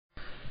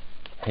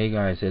Hey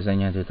guys,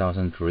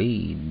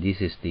 CSNYOUNG2003.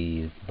 This is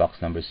the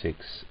box number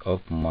 6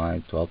 of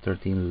my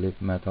 1213 lip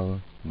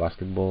metal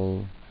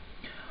basketball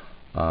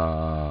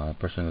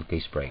personal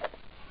case break.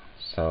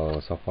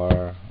 So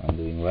far I'm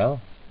doing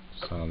well.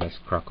 So let's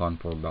crack on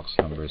for box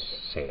number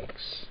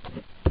 6.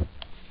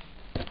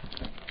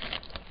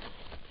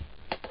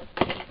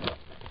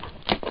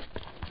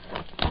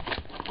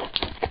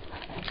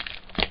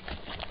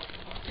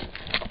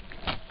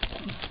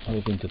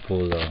 Hoping to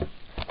pull that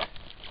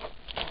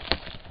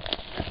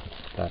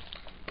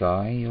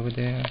guy over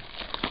there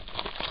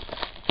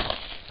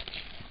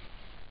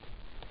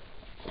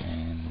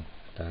and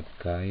that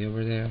guy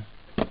over there,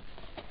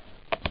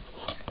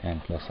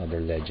 and plus other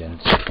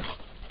legends.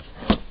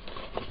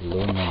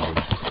 Low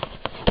number.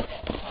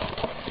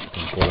 You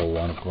can pull a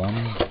 1 of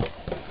 1.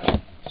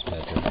 It's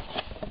better.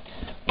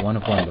 1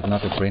 of 1, but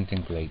not a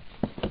printing plate.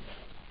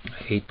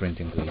 I hate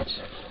printing plates.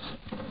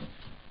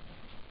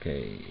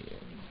 Okay,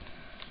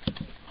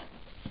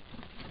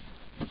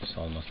 it's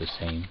almost the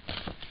same.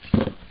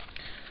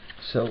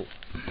 So,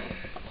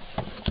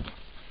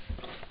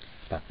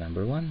 pack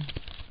number 1.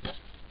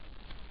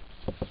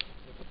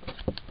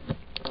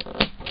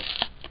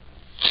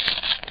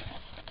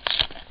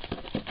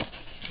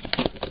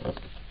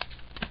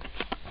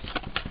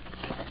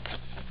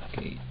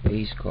 Okay,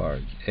 base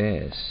card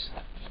is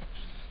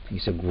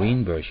a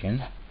green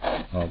version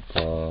of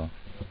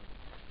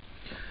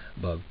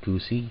Bob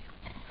Cousy,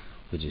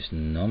 which is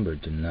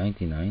numbered to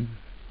 99,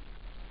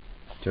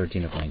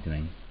 13 of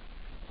 99.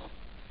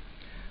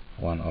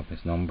 One of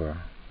his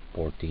number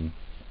 14.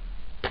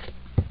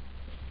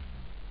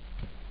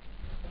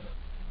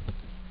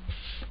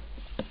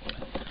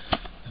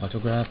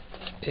 Autograph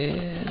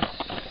is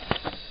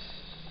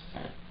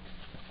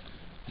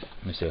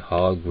Mr.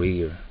 Hall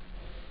Greer.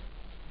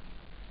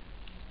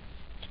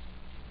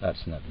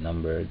 That's not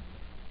numbered.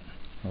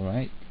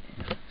 Alright,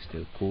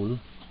 still cool.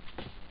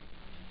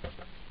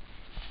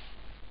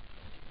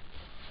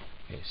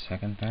 Okay,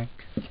 second pack.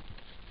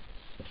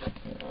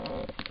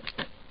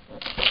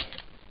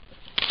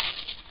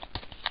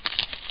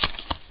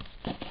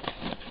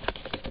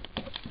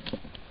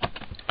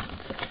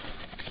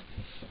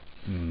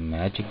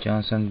 Magic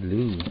Johnson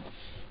blue.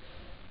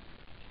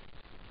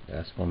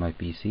 That's for my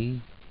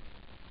PC.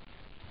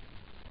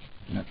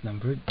 Not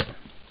numbered.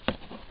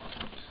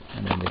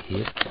 And then the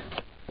hit.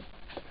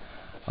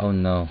 Oh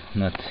no,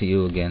 not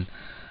you again.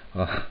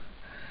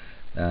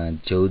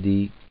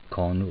 Jody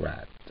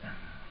Conrad.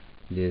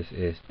 This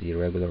is the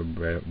regular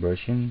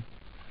version.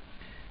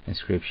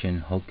 Inscription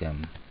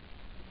Holcomb.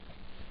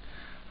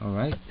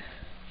 Alright.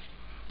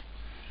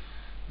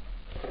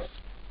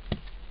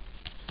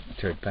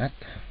 Third pack.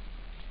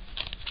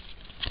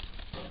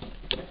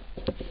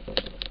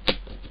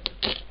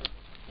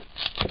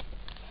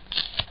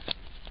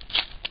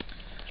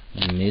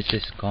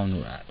 Mrs.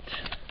 Conrad.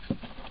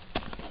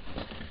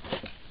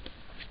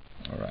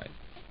 Alright.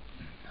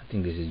 I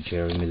think this is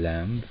Jeremy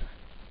Lamb.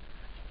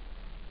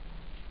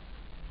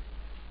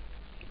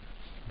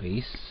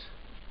 Base.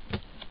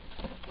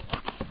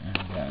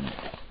 And then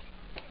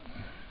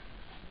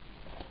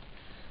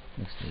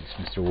next is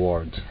Mr.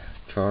 Ward.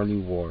 Charlie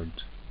Ward.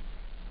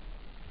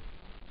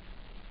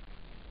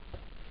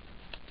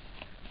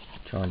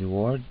 Charlie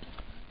Ward.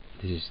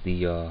 This is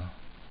the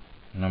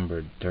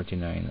number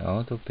 39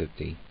 out of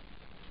 50.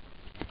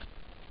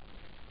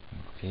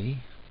 Okay.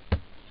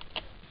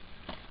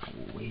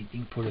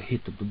 Waiting for the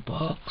hit of the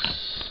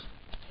box.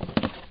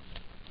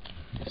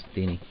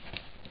 Destiny.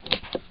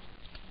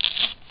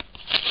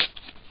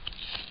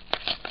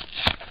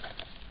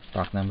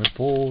 Pack number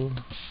 4.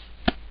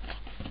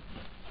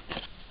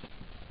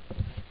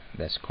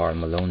 That's Karl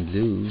Malone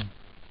blue.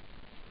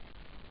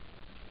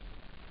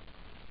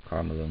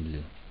 Karl Malone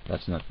blue.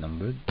 That's not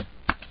numbered.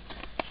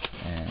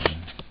 And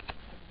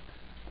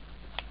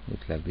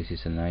looks like this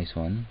is a nice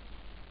one.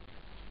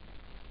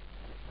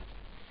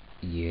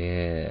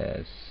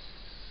 Yes,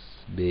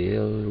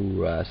 Bill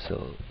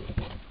Russell.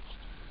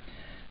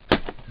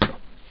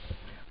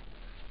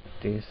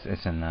 This is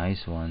a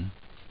nice one.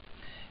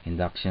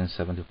 Induction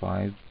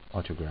 75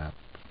 autograph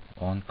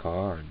on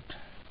card.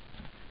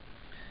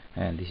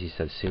 And this is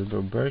a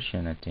silver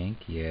version, I think.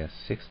 Yes,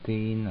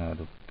 16 out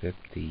of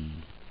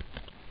 50.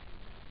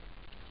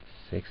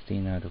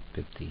 16 out of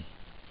 50.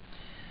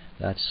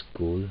 That's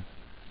cool.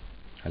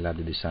 I love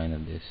the design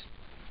of this.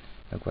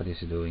 Look what he's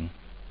doing.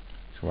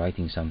 He's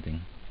writing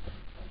something.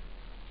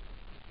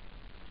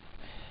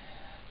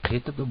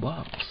 Hit of the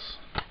box.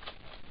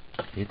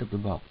 Hit of the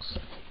box.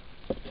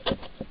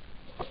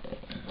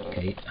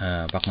 Okay,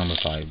 pack number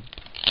 5.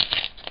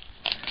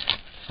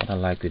 What I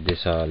like with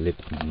this lip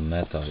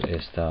metal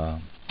is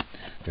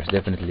there's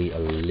definitely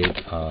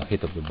a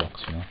hit of the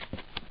box, you know.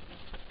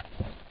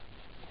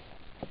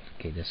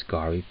 Okay, that's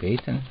Gary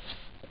Payton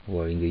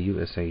wearing the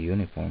USA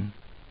uniform.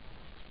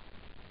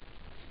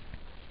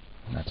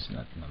 That's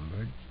not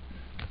numbered.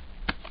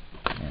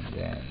 And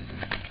then,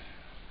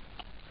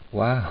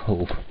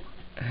 wow.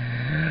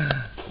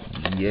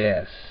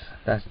 Yes,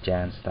 that's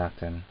Jan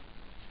Stockton.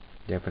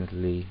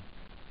 Definitely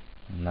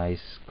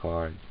nice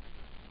card.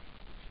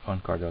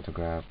 on card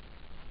autograph.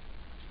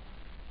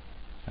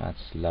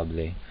 That's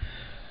lovely.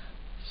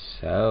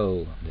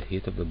 So the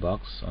hit of the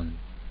box on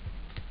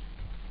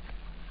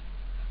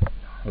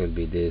will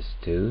be this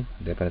too.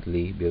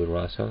 Definitely Bill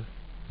Russell,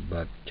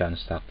 but John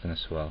Stockton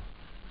as well.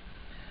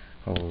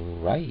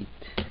 Alright,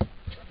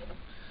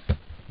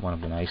 one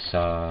of the nice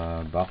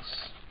box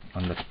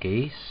on the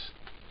case.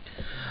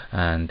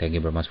 And thank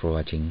you very much for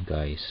watching,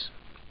 guys.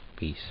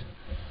 Peace.